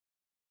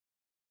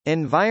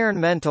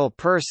Environmental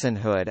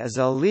personhood is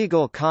a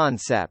legal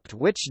concept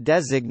which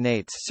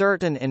designates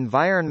certain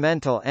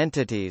environmental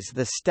entities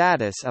the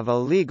status of a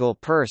legal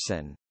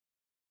person.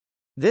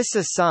 This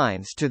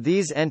assigns to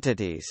these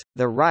entities,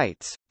 the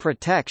rights,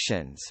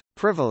 protections,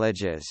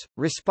 privileges,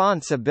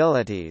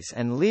 responsibilities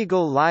and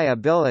legal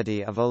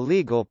liability of a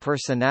legal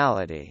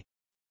personality.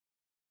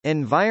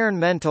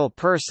 Environmental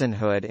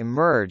personhood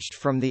emerged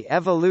from the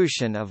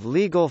evolution of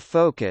legal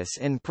focus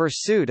in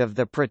pursuit of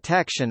the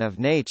protection of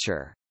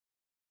nature.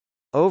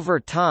 Over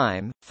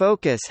time,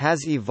 focus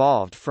has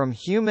evolved from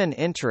human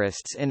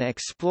interests in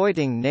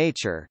exploiting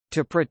nature,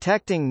 to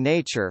protecting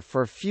nature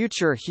for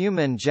future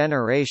human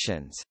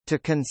generations, to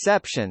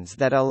conceptions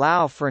that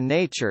allow for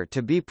nature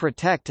to be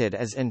protected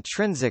as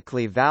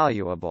intrinsically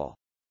valuable.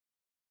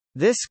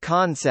 This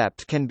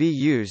concept can be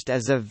used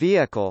as a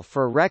vehicle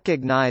for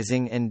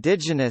recognizing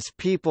indigenous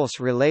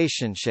peoples'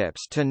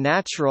 relationships to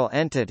natural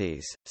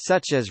entities,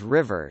 such as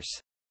rivers.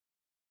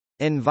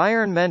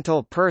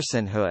 Environmental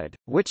personhood,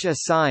 which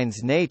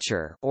assigns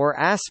nature or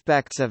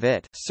aspects of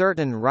it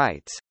certain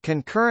rights,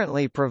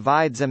 concurrently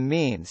provides a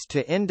means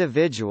to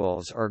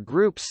individuals or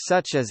groups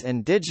such as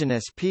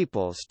indigenous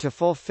peoples to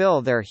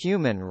fulfill their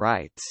human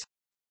rights.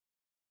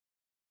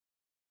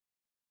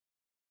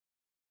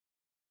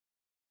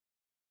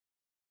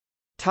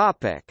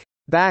 Topic: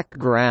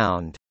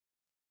 Background.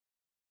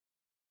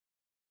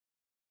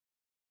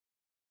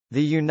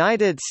 The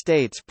United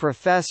States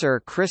professor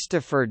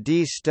Christopher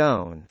D.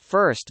 Stone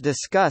first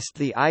discussed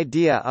the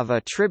idea of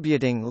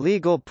attributing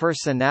legal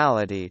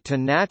personality to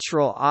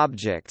natural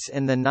objects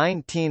in the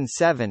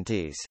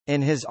 1970s,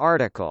 in his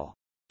article,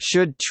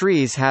 "Should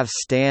Trees Have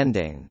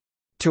Standing?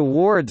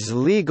 Towards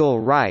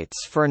Legal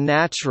Rights for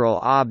Natural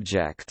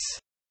Objects."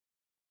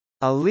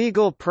 A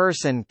legal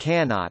person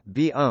cannot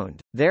be owned,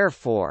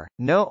 therefore,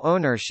 no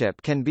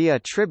ownership can be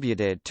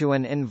attributed to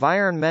an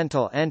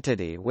environmental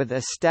entity with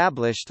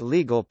established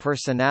legal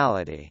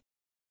personality.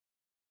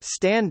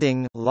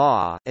 Standing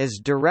law is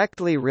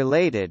directly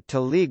related to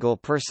legal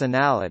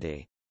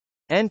personality.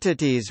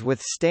 Entities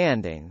with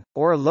standing,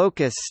 or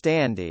locus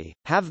standi,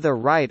 have the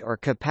right or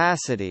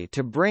capacity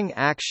to bring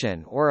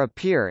action or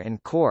appear in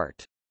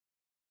court.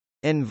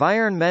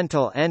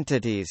 Environmental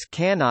entities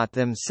cannot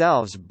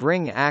themselves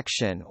bring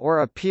action or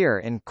appear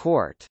in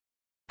court.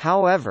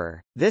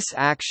 However, this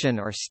action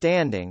or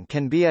standing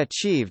can be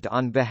achieved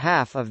on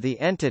behalf of the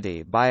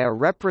entity by a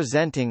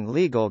representing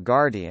legal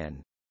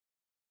guardian.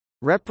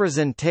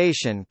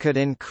 Representation could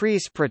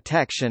increase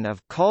protection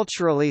of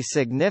culturally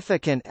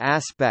significant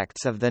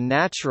aspects of the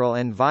natural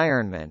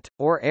environment,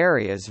 or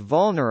areas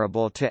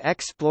vulnerable to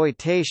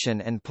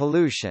exploitation and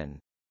pollution.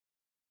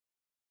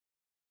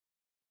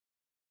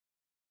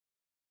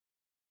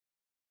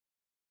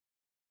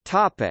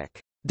 Topic: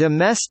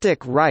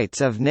 Domestic rights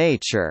of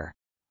nature.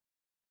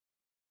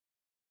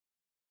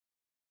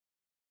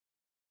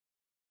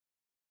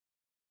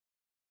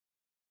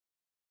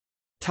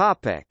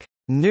 Topic: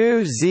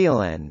 New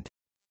Zealand.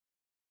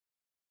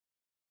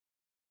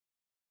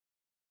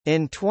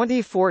 In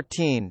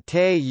 2014,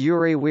 Te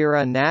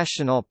Urewera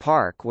National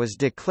Park was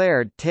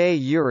declared Te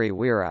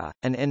Urewera,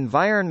 an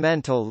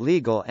environmental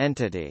legal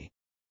entity.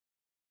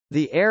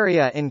 The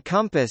area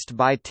encompassed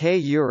by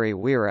Te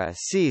Urewera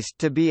ceased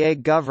to be a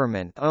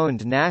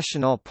government-owned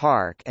national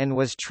park and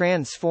was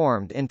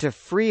transformed into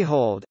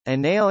freehold,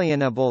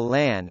 inalienable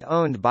land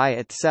owned by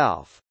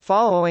itself.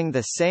 Following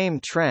the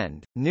same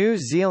trend, New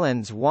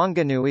Zealand's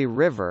Wanganui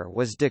River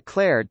was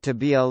declared to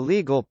be a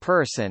legal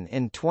person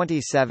in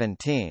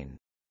 2017.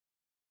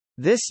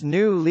 This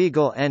new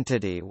legal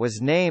entity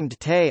was named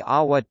Te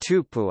Awa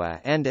Tupua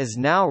and is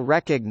now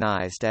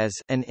recognized as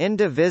an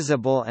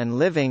indivisible and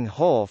living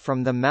whole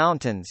from the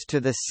mountains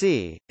to the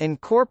sea,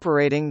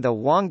 incorporating the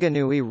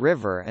Wanganui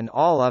River and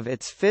all of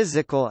its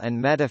physical and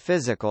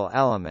metaphysical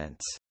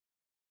elements.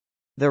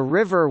 The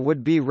river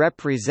would be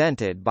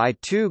represented by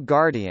two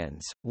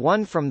guardians,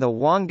 one from the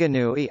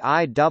Wanganui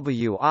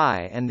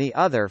Iwi and the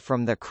other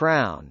from the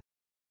Crown.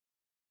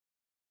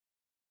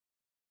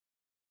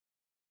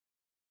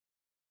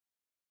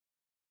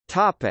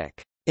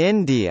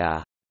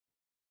 India.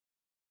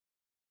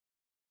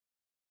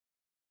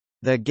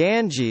 The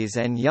Ganges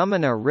and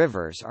Yamuna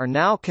rivers are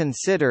now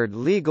considered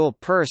legal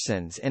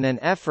persons in an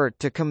effort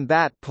to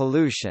combat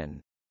pollution.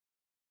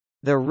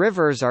 The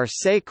rivers are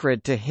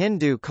sacred to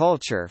Hindu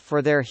culture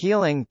for their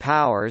healing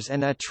powers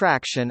and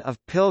attraction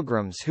of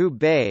pilgrims who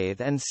bathe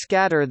and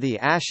scatter the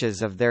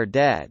ashes of their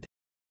dead.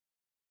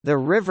 The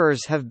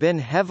rivers have been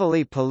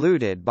heavily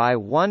polluted by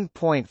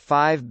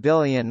 1.5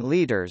 billion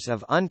litres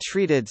of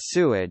untreated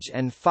sewage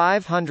and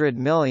 500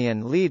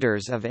 million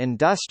litres of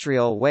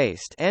industrial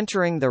waste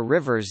entering the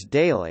rivers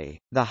daily.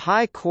 The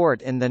High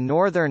Court in the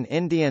northern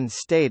Indian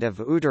state of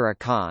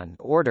Uttarakhand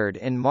ordered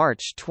in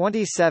March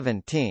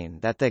 2017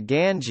 that the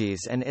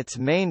Ganges and its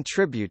main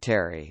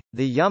tributary,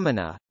 the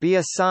Yamuna, be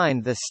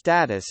assigned the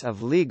status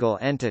of legal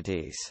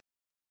entities.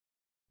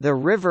 The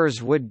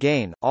rivers would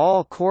gain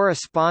all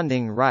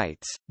corresponding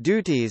rights,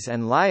 duties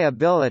and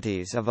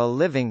liabilities of a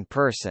living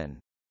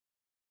person.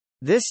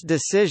 This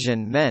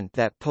decision meant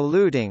that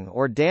polluting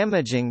or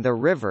damaging the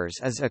rivers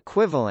is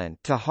equivalent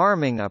to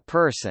harming a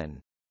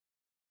person.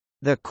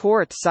 The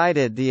court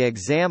cited the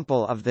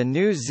example of the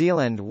New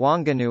Zealand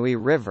Wanganui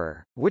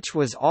River, which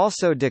was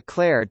also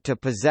declared to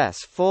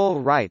possess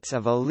full rights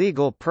of a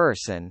legal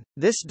person.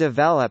 This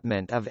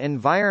development of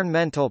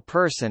environmental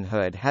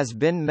personhood has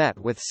been met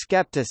with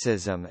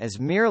skepticism, as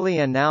merely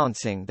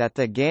announcing that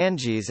the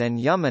Ganges and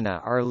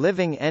Yamuna are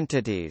living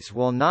entities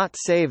will not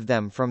save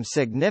them from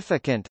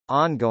significant,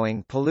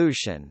 ongoing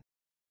pollution.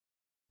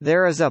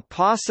 There is a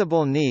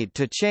possible need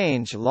to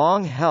change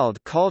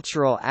long-held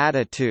cultural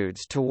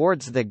attitudes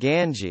towards the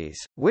Ganges,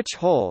 which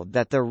hold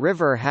that the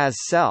river has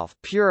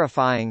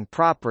self-purifying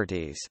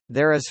properties.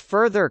 There is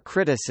further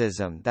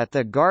criticism that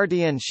the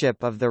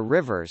guardianship of the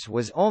rivers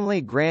was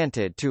only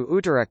granted to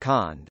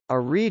Uttarakhand, a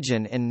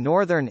region in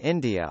northern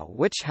India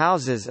which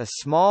houses a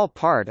small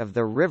part of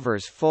the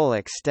river's full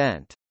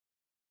extent.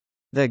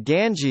 The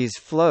Ganges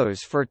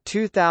flows for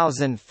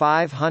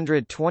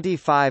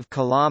 2,525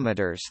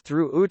 kilometers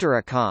through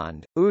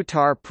Uttarakhand,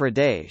 Uttar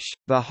Pradesh,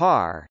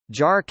 Bihar,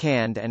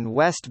 Jharkhand and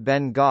West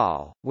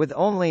Bengal, with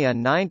only a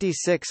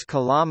 96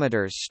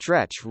 kilometers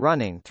stretch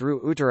running through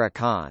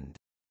Uttarakhand.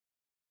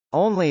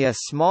 Only a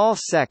small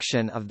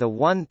section of the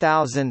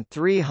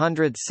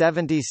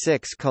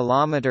 1,376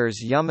 km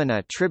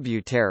Yamuna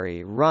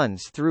tributary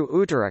runs through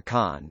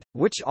Uttarakhand,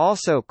 which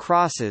also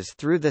crosses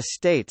through the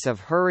states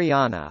of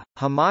Haryana,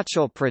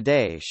 Himachal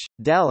Pradesh,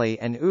 Delhi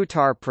and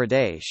Uttar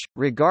Pradesh.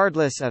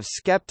 Regardless of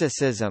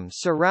skepticism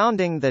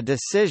surrounding the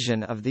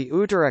decision of the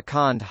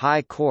Uttarakhand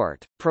High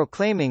Court,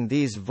 proclaiming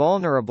these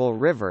vulnerable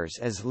rivers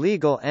as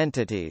legal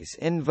entities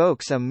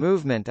invokes a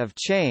movement of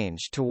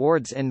change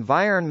towards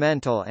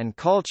environmental and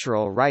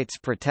cultural rights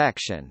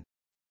protection.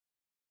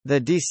 The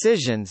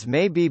decisions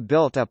may be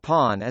built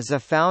upon as a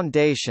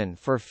foundation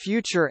for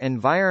future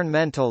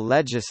environmental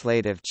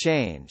legislative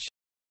change.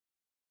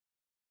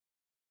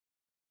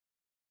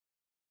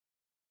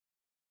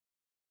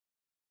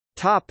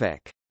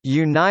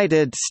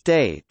 United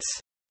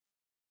States.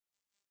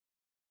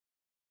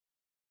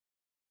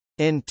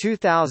 In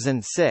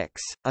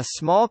 2006, a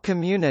small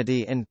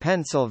community in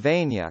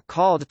Pennsylvania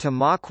called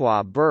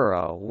Tamaqua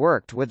Borough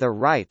worked with a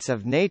rights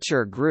of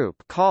nature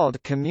group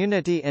called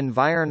Community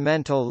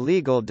Environmental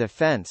Legal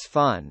Defense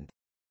Fund.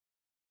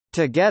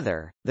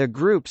 Together, the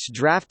groups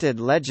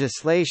drafted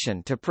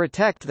legislation to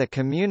protect the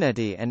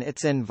community and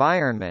its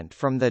environment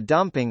from the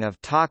dumping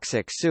of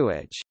toxic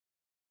sewage.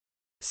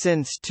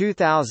 Since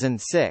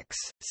 2006,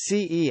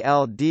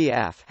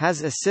 CELDF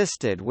has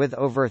assisted with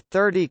over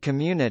 30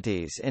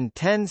 communities in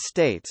 10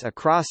 states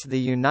across the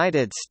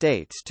United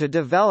States to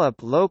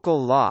develop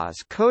local laws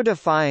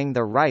codifying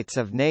the rights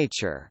of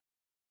nature.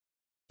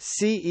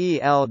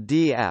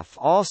 CELDF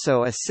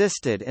also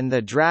assisted in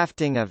the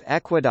drafting of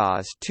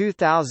Ecuador's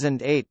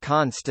 2008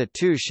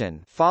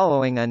 constitution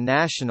following a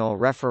national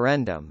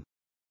referendum.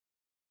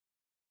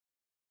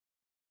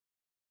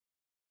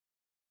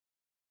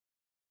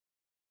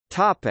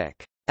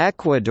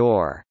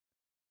 Ecuador.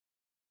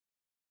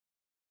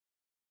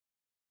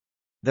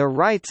 The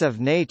rights of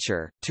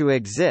nature, to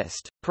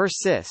exist,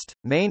 persist,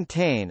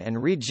 maintain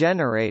and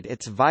regenerate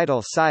its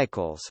vital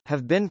cycles,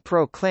 have been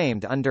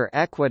proclaimed under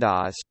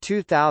Ecuador's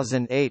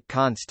 2008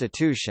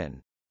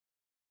 constitution.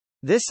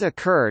 This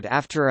occurred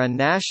after a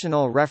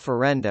national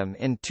referendum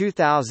in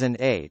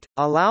 2008,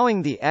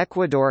 allowing the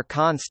Ecuador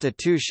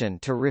constitution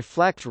to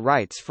reflect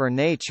rights for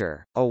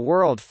nature, a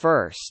world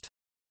first.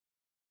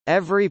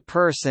 Every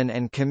person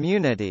and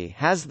community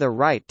has the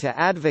right to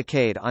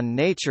advocate on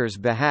nature's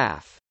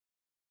behalf.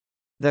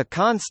 The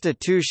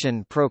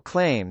Constitution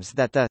proclaims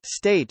that the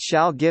state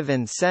shall give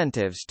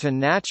incentives to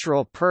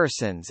natural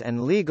persons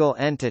and legal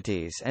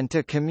entities and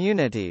to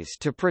communities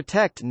to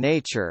protect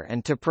nature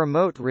and to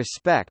promote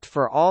respect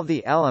for all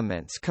the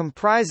elements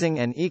comprising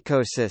an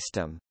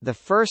ecosystem. The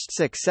first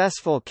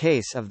successful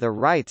case of the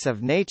rights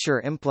of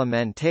nature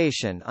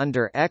implementation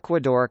under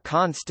Ecuador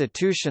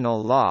constitutional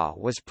law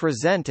was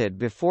presented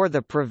before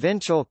the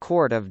Provincial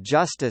Court of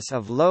Justice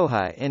of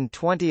Loja in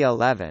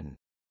 2011.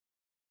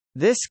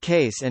 This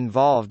case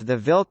involved the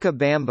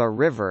Vilcabamba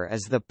River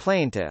as the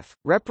plaintiff,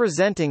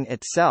 representing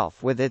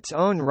itself with its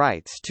own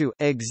rights to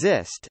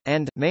exist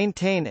and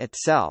maintain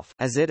itself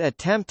as it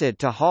attempted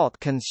to halt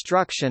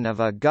construction of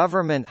a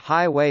government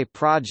highway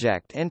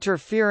project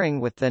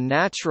interfering with the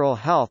natural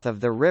health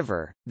of the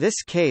river.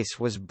 This case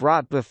was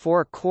brought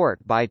before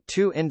court by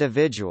two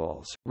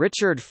individuals,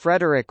 Richard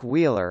Frederick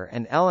Wheeler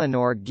and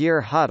Eleanor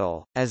Gear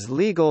Huddle, as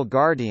legal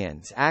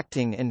guardians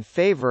acting in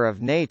favor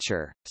of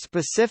nature,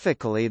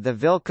 specifically the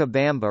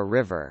Vilcabamba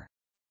River.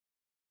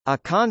 A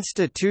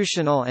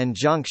constitutional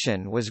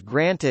injunction was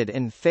granted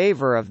in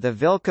favor of the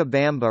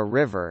Vilcabamba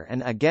River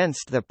and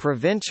against the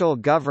provincial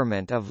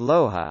government of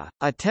Loja,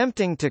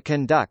 attempting to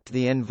conduct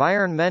the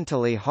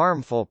environmentally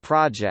harmful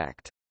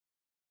project.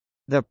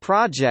 The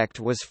project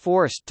was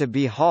forced to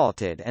be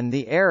halted and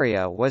the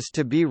area was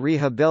to be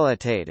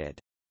rehabilitated.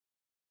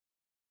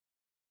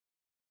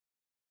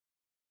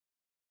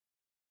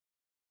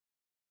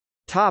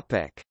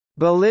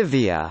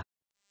 Bolivia.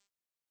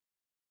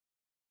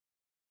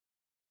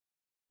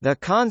 The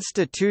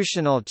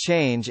constitutional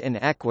change in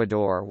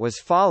Ecuador was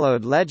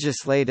followed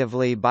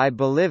legislatively by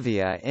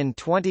Bolivia in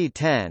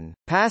 2010,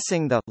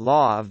 passing the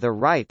Law of the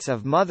Rights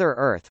of Mother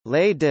Earth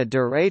Ley de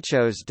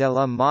Derechos de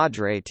la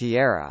Madre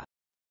Tierra.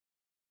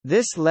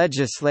 This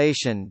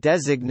legislation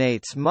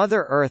designates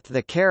Mother Earth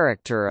the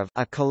character of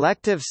a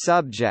collective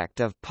subject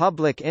of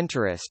public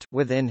interest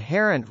with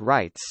inherent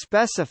rights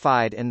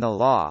specified in the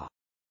law.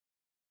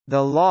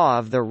 The Law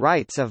of the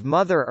Rights of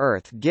Mother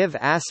Earth give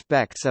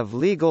aspects of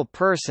legal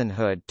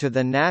personhood to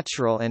the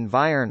natural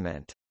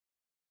environment.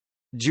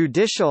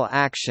 Judicial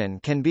action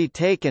can be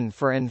taken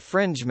for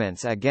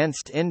infringements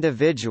against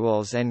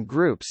individuals and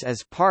groups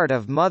as part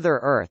of Mother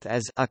Earth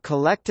as a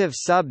collective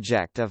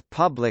subject of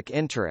public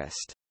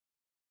interest.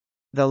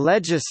 The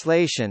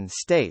legislation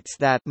states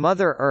that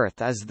Mother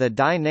Earth is the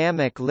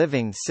dynamic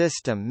living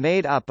system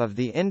made up of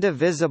the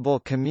indivisible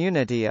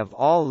community of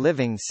all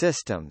living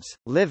systems,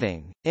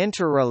 living,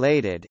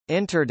 interrelated,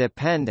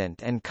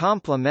 interdependent and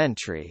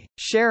complementary,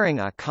 sharing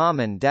a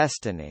common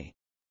destiny.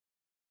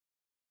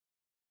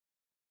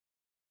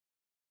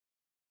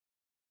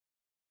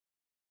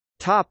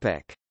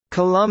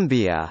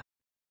 Colombia.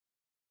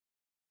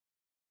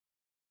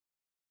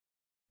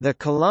 The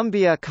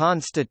Colombia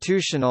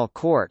Constitutional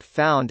Court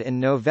found in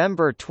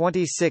November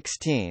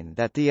 2016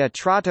 that the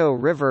Atrato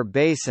River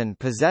Basin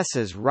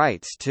possesses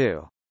rights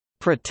to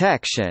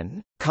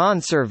protection,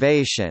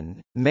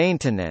 conservation,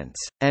 maintenance,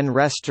 and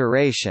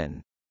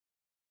restoration.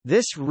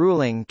 This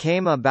ruling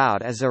came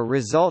about as a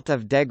result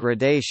of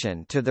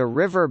degradation to the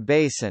river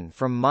basin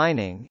from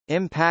mining,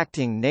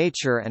 impacting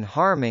nature and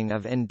harming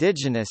of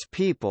indigenous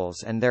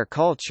peoples and their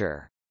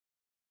culture.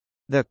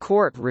 The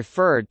court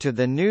referred to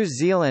the New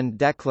Zealand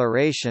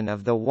declaration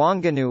of the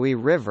Wanganui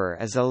River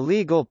as a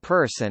legal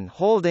person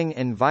holding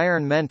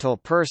environmental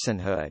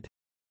personhood.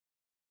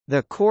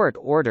 The court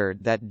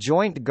ordered that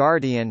joint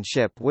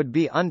guardianship would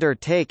be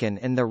undertaken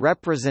in the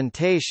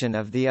representation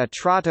of the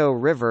Atrato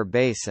River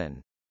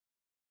Basin.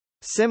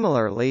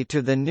 Similarly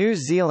to the New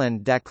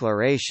Zealand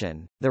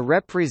Declaration, the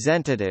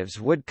representatives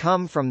would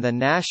come from the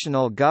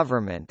national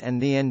government and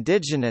the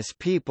indigenous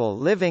people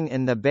living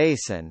in the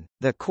basin,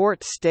 the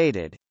court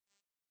stated.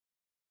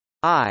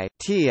 It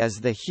is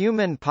the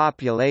human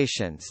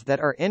populations that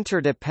are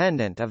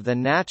interdependent of the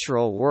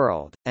natural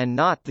world, and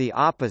not the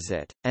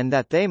opposite, and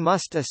that they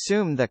must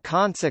assume the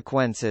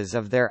consequences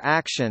of their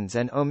actions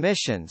and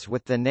omissions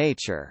with the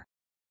nature.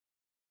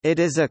 It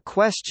is a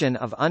question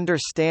of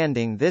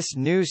understanding this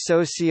new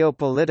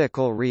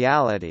sociopolitical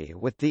reality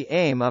with the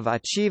aim of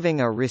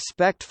achieving a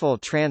respectful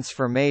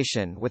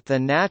transformation with the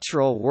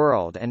natural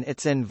world and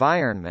its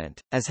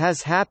environment, as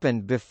has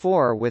happened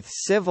before with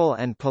civil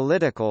and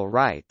political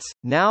rights.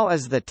 Now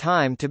is the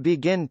time to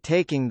begin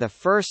taking the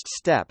first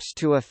steps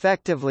to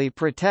effectively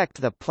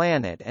protect the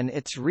planet and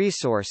its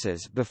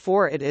resources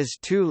before it is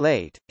too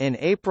late. In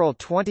April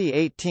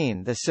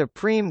 2018, the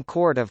Supreme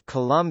Court of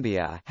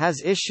Colombia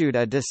has issued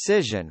a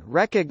decision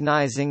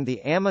recognizing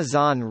the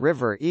Amazon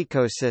River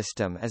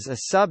ecosystem as a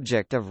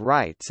subject of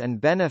rights and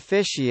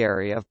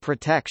beneficiary of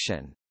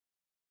protection.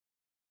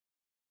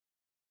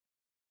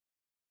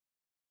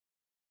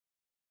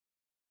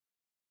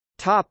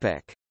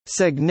 Topic: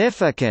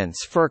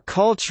 Significance for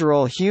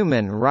cultural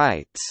human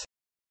rights.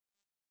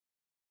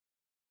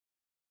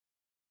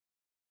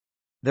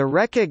 The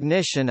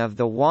recognition of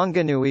the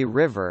Wanganui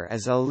River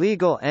as a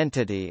legal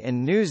entity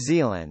in New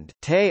Zealand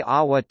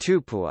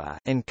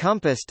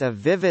encompassed a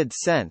vivid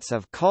sense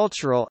of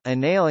cultural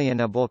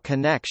inalienable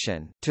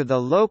connection to the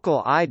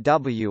local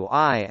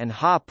Iwi and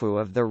Hapu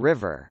of the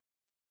river.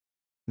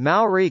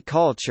 Maori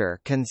culture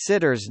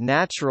considers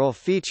natural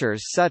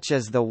features such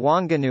as the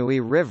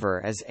Wanganui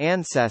River as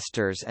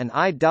ancestors, and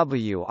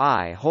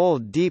Iwi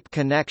hold deep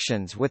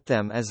connections with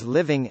them as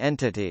living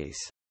entities.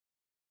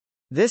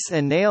 This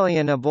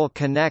inalienable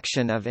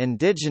connection of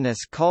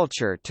indigenous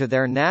culture to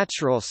their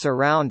natural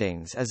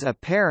surroundings is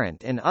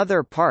apparent in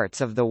other parts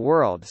of the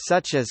world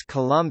such as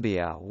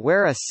Colombia,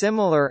 where a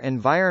similar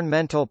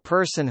environmental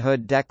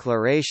personhood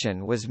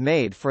declaration was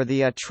made for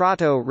the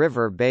Atrato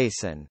River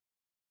Basin.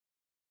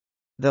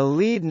 The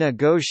lead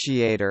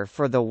negotiator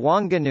for the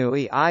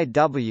Wanganui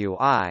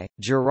Iwi,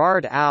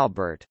 Gerard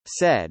Albert,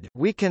 said,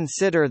 "We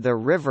consider the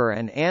river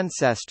an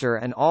ancestor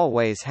and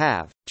always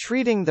have.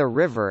 Treating the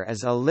river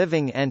as a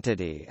living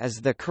entity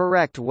is the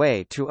correct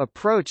way to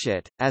approach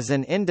it, as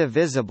an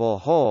indivisible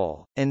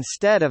whole,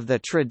 instead of the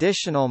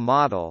traditional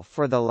model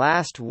for the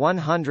last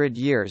 100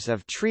 years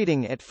of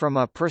treating it from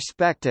a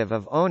perspective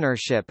of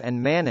ownership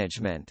and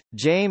management."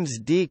 James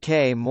D.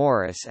 K.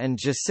 Morris and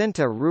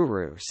Jacinta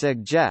Ruru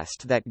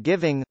suggest that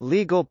giving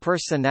legal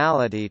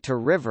personality to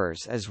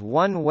rivers is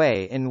one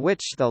way in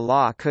which the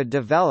law could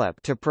develop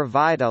to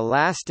provide a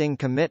lasting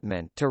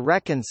commitment to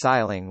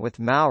reconciling with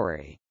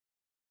Maori.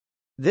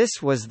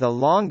 This was the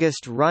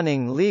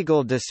longest-running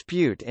legal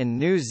dispute in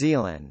New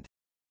Zealand.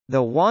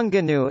 The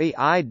Wanganui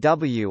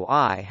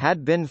Iwi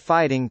had been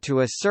fighting to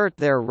assert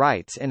their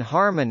rights in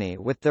harmony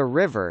with the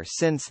river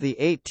since the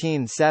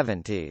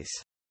 1870s.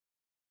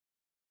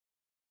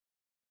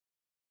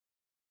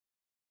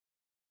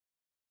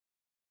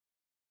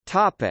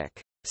 Topic.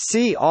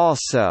 See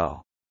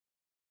also: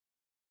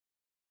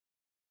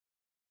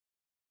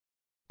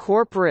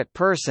 corporate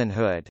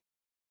personhood,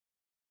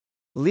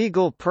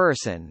 legal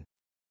person,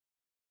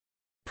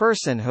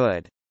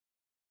 personhood,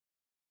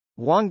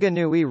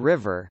 Wanganui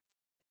River,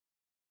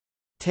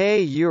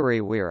 Te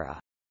Uriwira.